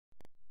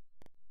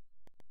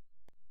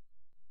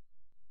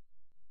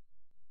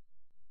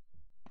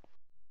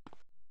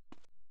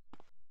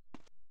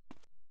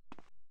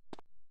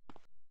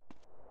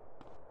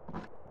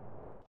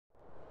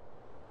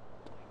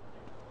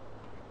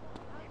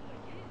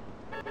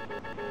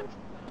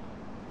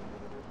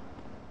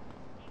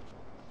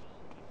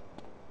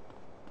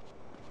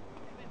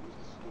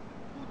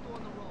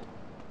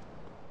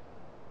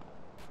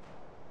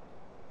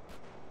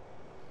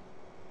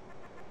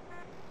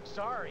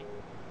Sorry.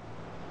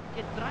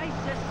 ¿Qué traes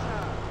esa?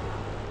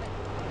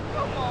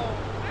 Come on,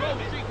 go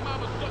see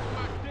mama suck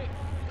my dick.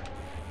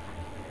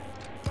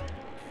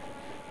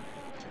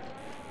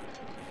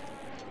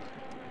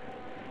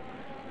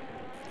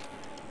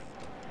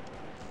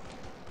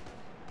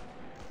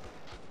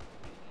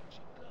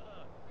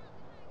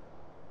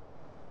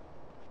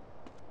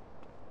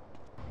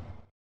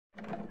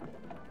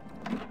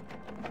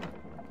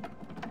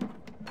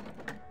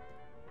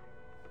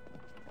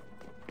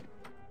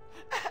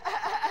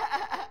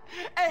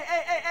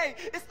 Hey,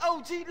 it's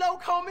OG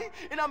Loc, homie,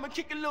 and I'ma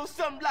kick a little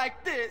something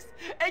like this.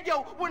 Hey,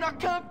 yo, when I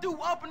come through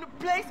up in the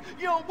place,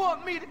 you don't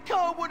want me to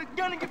come with a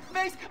gun in your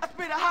face. I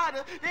spit it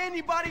hotter than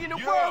anybody in the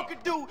world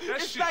could do. That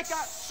it's shit like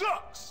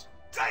sucks.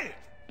 Damn.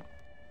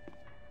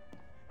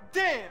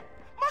 Damn,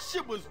 my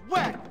shit was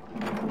whack.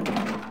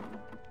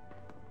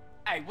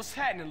 Hey, what's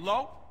happening,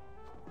 Lo?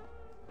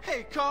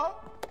 Hey, Carl,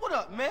 what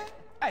up, man?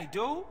 Hey,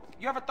 dude,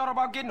 you ever thought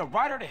about getting a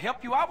writer to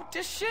help you out with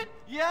this shit?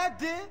 Yeah, I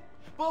did.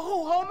 But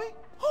who, homie?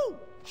 Who?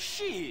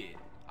 Shit,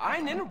 I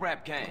ain't in the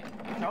rap game.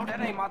 You know,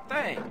 that ain't my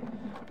thing.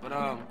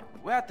 But,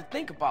 we have to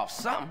think about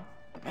something.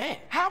 Man.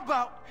 How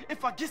about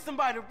if I get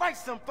somebody to write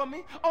something for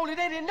me, only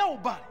they didn't know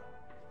about it?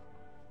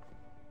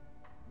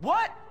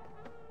 What?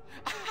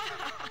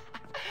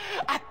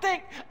 I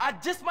think I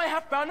just might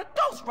have found a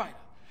ghostwriter.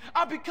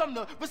 I become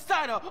the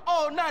reciter,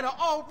 all-nighter,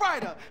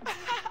 all-writer.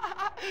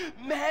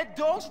 Mad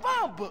Dogg's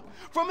rhyme book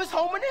from his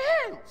home in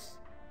the hills.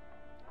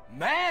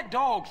 Mad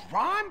Dogg's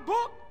rhyme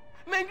book?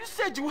 Man, you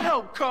said you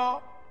helped,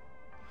 Carl.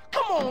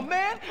 Come on,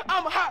 man.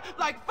 I'm hot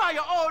like fire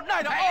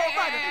all-nighter,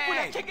 all-writer. When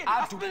I kick it,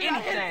 I'll I do spit it, I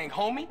hit it. anything,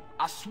 homie.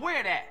 I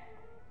swear that.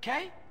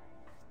 Okay?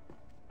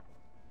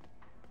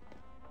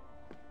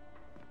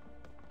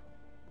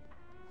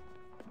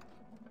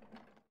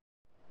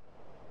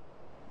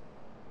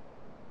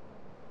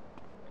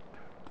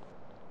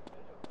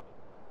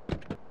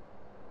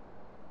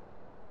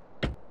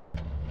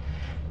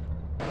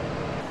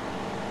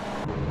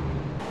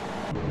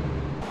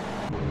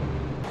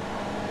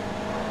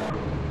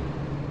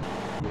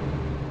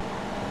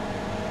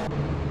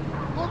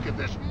 Look at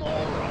this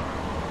moron.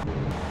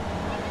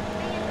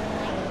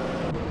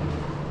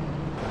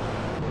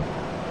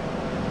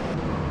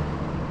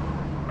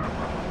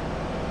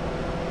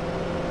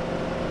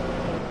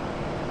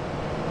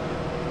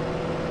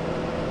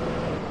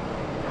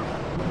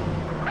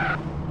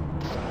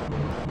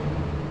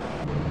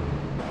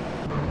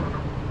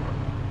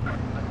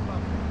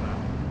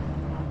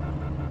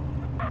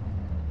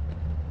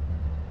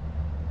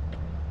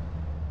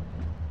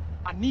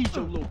 I need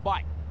your little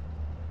bite.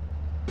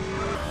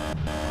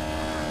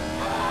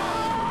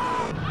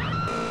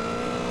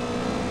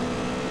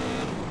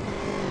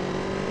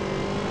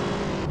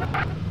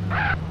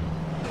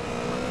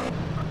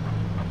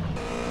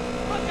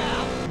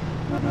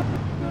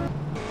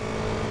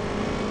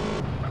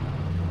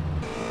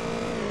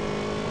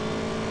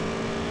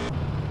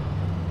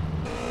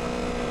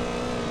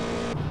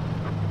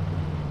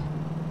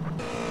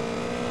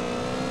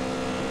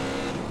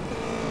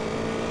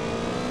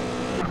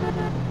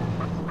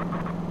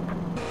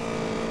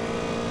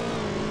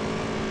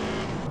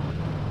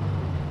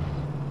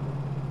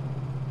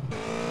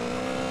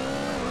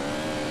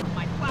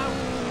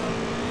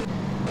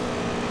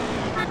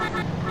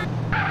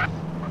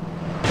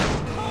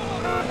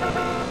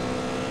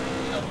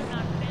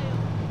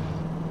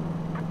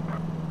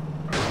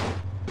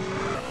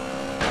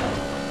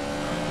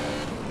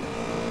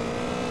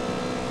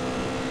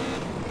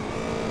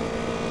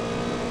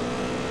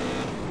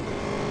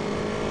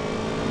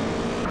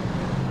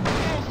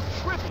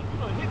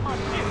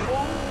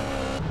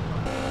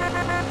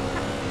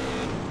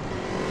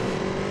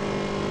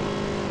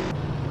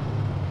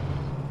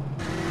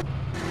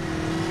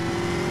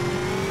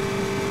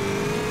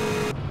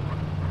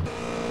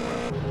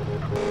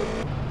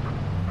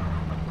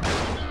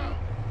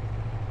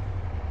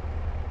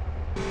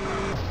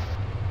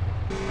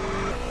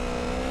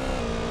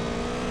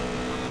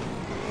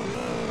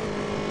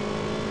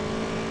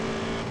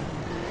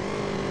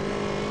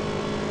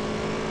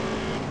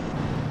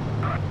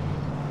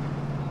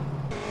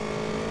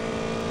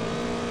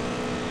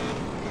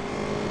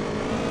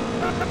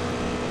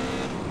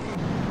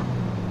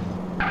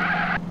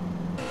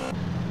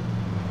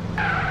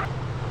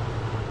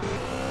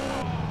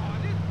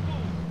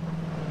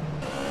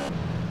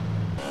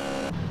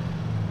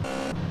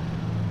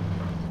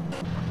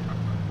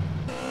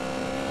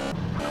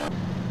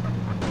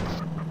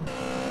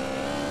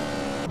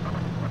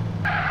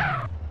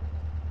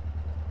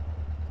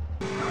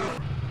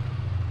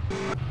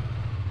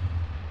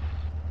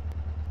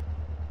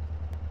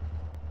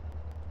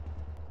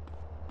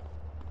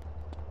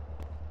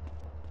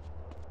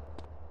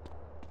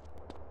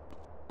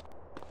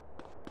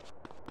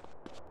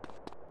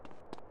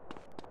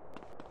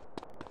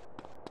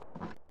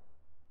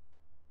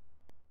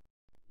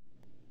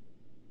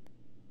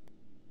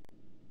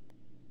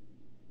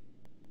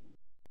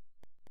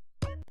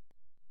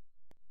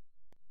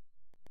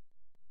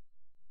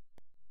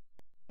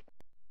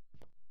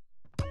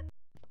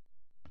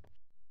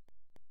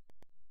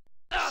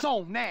 It's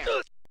on now.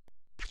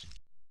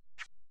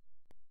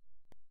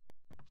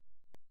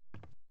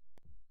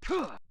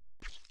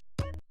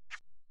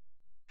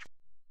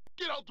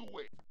 Get out the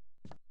way.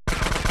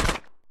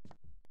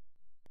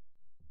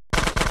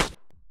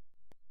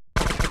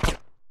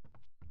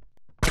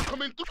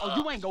 Coming through. Oh,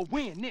 you ain't gonna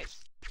win this.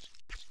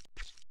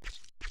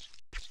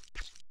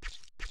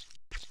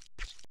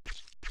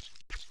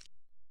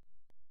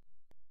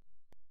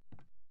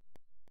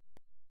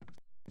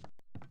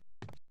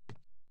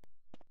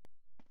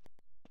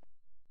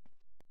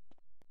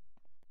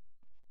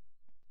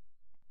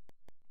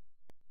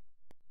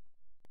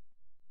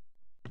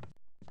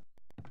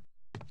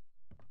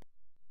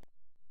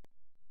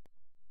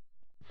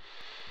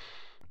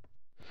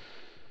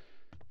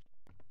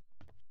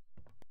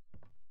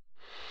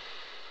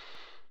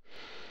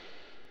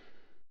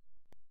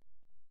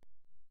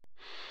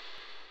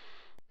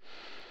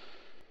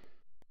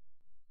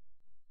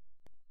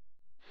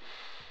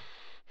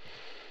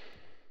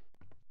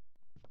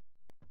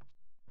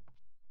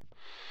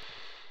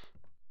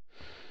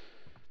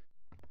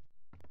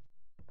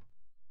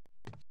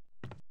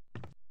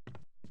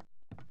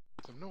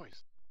 Some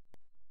noise.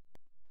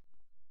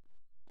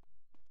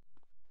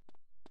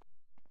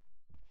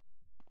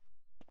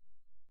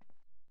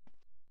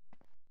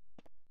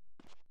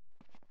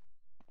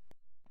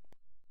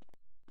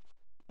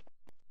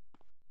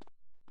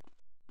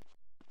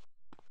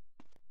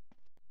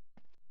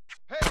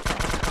 Hey!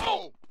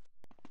 Oh!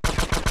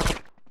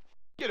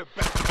 Get it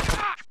back!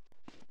 Ah!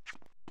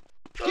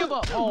 Give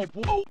up,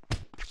 homeboy.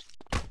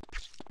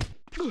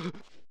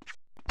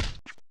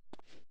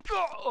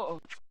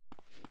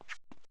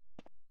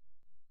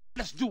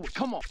 Let's do it.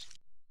 Come on.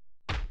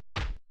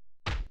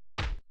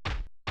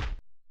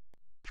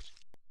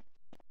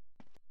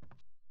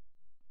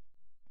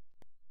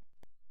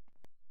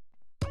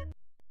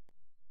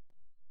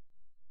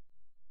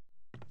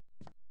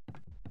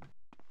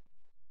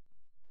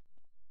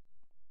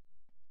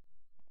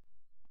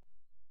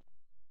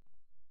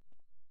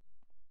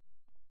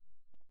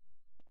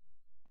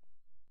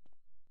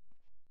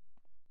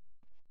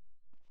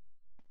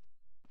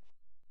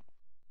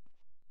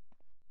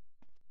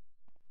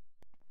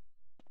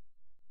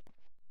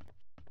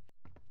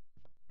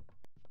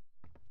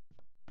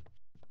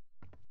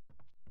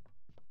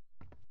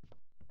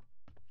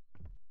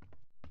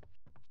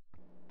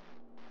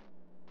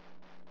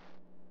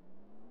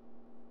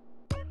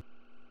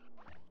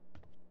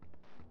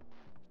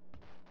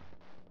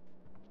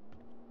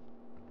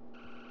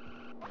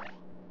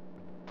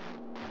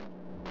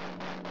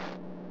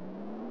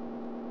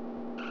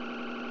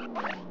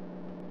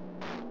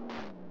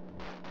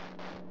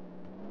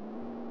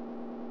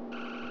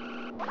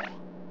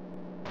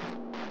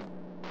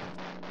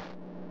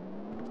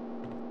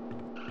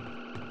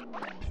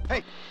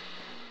 Hey!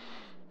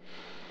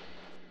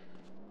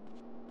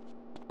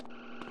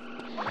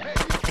 Hey!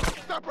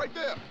 Stop right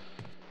there!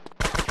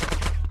 I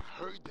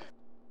heard that.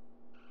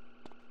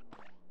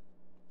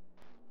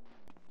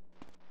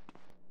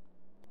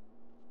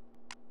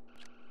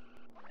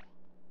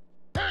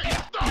 Hey!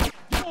 Stop!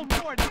 No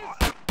more of this.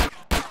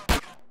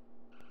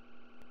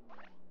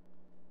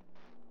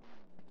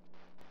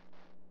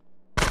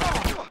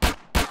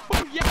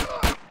 Oh, yeah.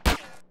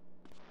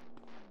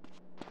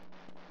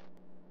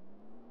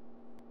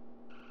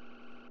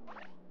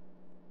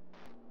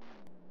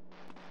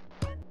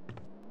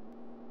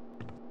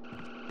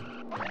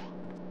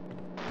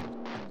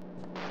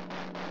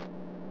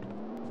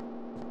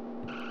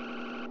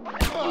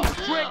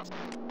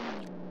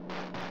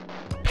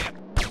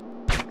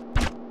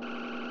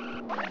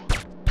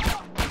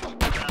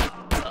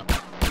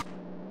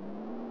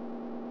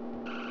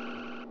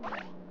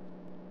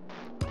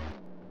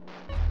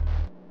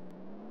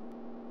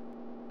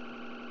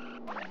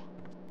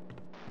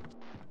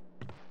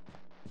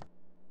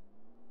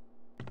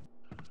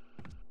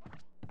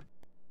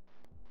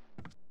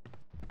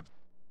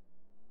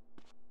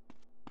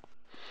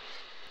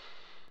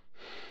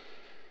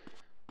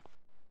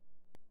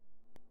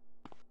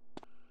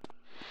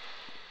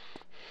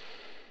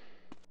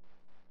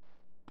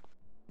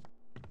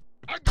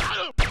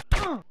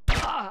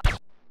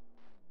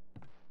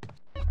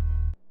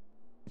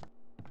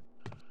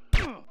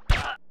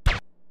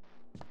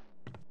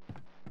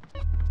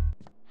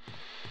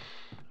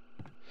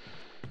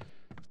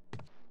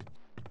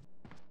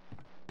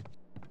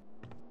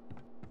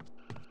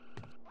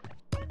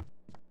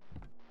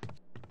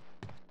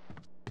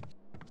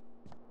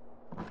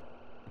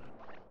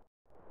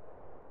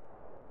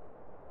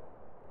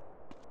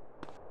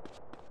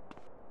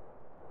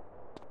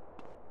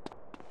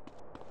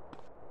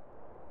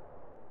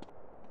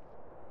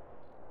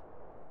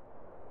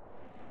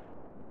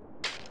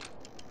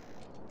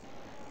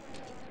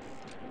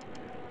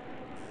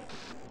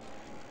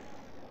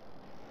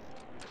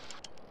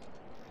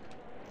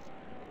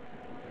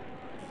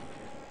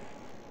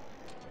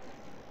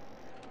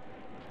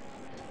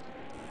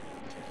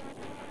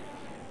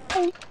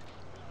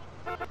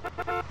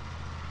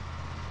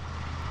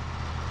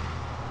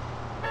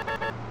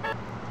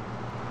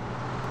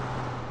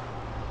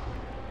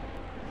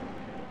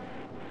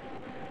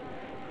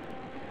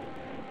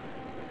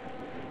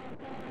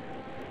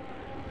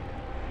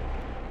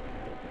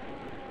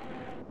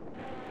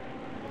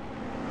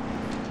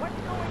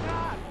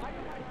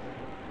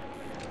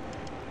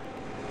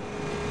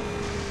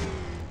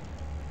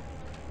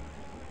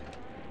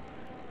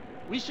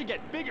 should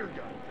get bigger guns.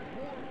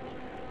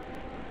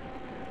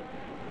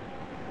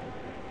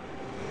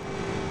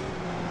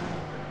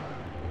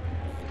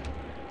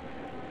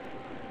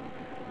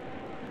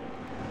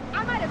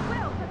 I might as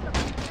well put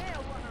some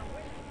mail while I'm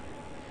waiting.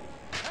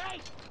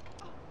 Hey!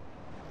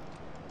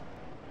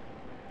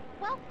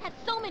 Well, has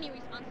so many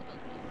responsibilities.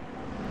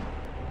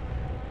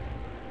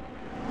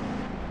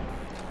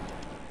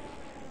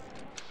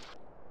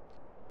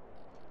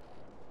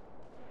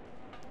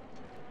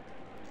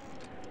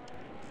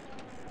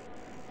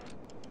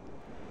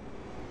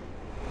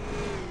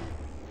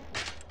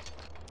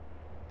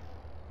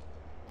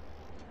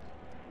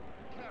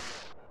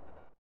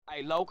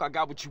 Hey, Loke, I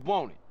got what you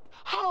wanted.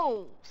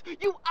 Holmes,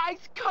 you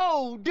ice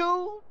cold,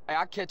 dude. Hey,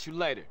 I'll catch you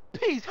later.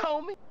 Peace,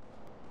 homie.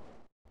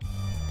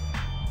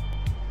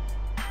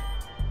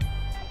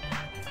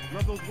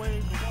 Love those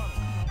wings.